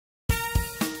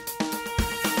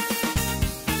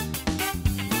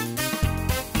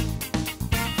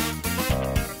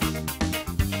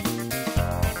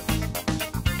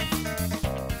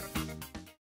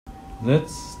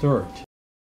Let's start.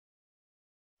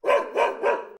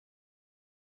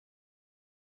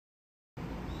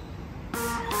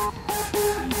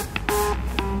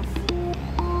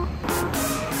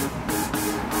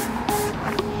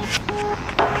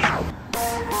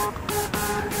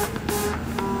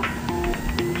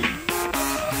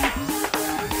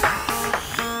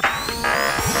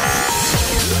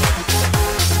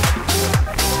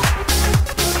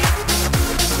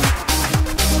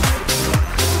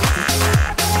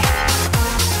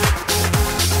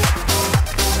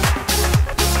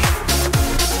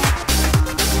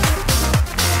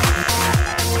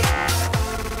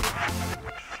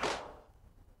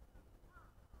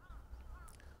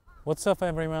 What's up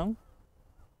everyone?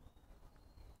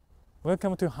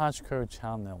 Welcome to Hachiko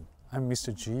channel. I'm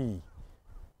Mr. G.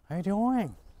 How you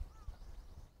doing?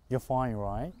 You're fine,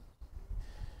 right?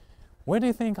 Where do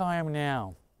you think I am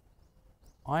now?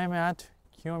 I am at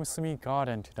Kiyosumi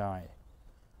Garden today.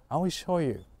 I will show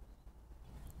you.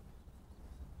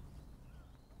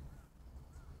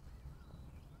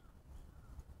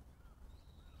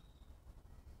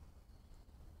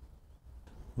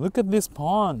 Look at this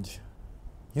pond.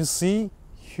 You see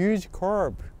huge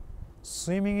carp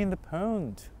swimming in the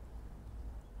pond.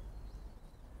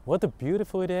 What a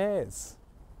beautiful it is.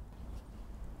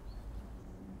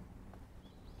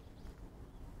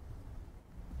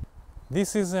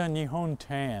 This is a Nihon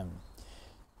Ten.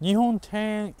 Nihon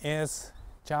Ten is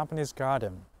Japanese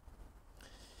garden.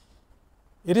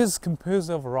 It is composed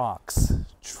of rocks,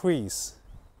 trees,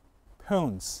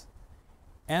 ponds,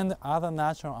 and other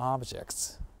natural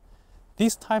objects.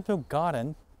 This type of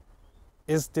garden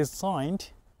is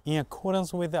designed in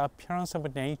accordance with the appearance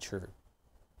of nature.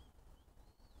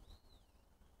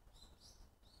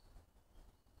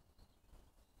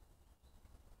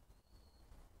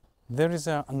 There is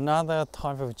another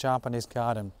type of Japanese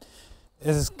garden. It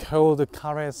is called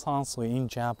kare-sansui in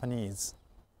Japanese.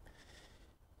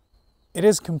 It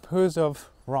is composed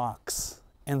of rocks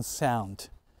and sand.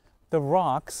 The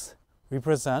rocks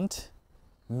represent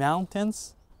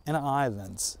mountains and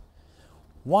islands,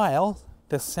 while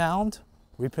the sand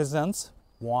represents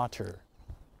water.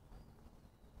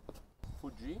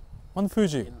 Fuji. Mount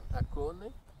Fuji. In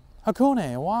Hakone.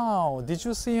 Hakone, wow. Did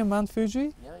you see Mount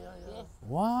Fuji? Yeah.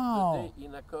 Wow. The day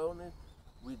in Hakone,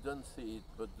 we don't see it,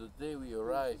 but the day we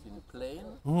arrive in plane,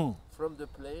 from the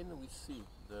plane we see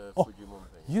the Fuji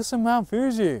mountain. You saw Mount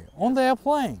Fuji on the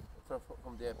airplane?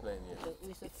 From the airplane, yeah.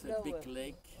 It's a big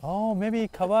lake. Oh, maybe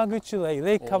Kawaguchi Lake,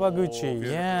 Lake Kawaguchi,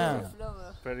 yeah.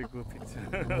 Very good picture.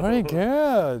 Very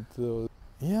good.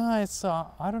 Yeah, it's,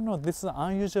 I don't know, this is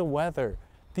unusual weather.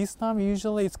 This time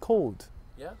usually it's cold.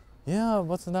 Yeah? Yeah,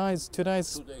 but nice. Today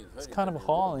it's kind of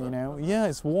hot, you know. Yeah,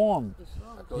 it's warm.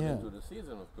 According to the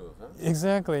season, of course. Huh?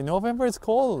 Exactly. November it's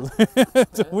cold.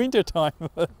 It's winter time.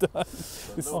 But,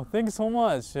 oh, thank you so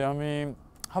much. I mean,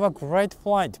 have a great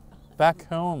flight back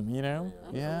home, you know.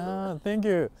 Yeah, thank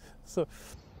you. So.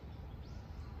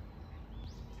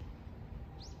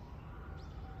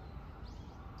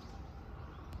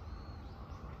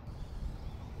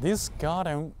 This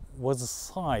garden was a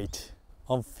site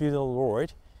of feudal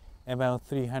lord about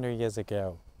 300 years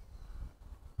ago.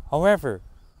 However,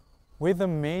 with the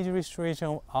major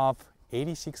restoration of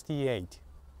 1868,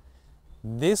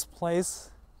 this place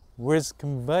was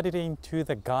converted into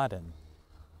the garden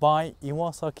by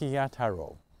Iwasaki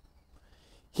Yataro.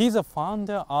 He's a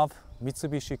founder of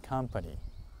Mitsubishi Company.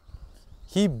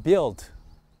 He built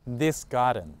this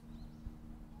garden.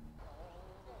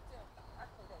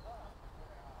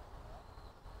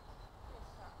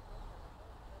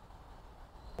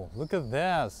 Look at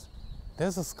this.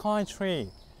 There's a sky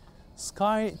tree.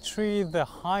 Sky tree, the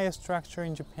highest structure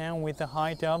in Japan with a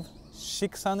height of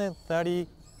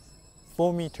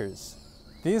 634 meters.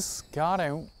 This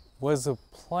garden was a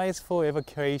place for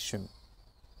evacuation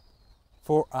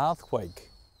for earthquake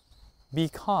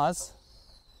because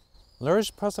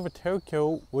large parts of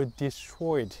Tokyo were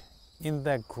destroyed in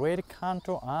the Great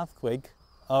Kanto earthquake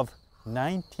of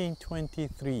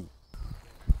 1923.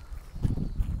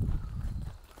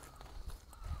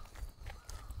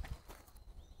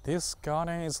 This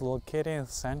garden is located in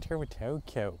the center of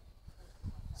Tokyo,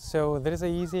 so there is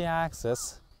easy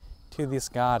access to this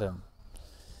garden.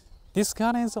 This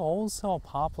garden is also a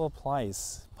popular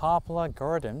place, popular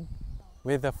garden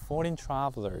with the foreign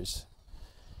travelers.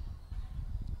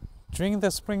 During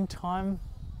the springtime,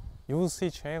 you will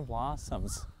see cherry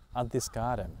blossoms at this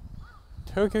garden.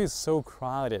 Tokyo is so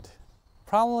crowded.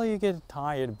 Probably you get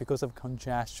tired because of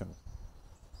congestion.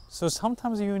 So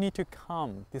sometimes you need to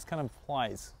come this kind of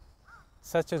place,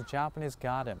 such as Japanese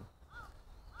garden.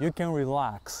 You can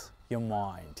relax your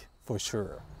mind for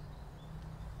sure.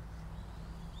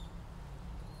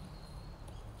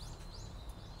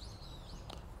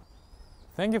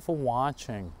 Thank you for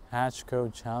watching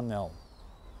Hachiko channel.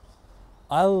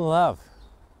 I love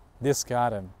this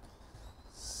garden.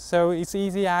 So it's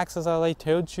easy access, as I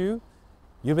told you.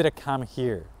 You better come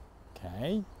here,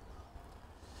 okay?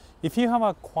 If you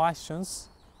have questions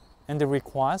and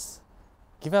requests,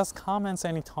 give us comments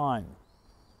anytime.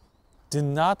 Do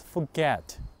not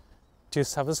forget to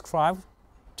subscribe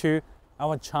to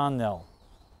our channel.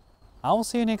 I will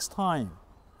see you next time.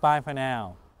 Bye for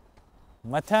now.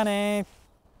 Matane!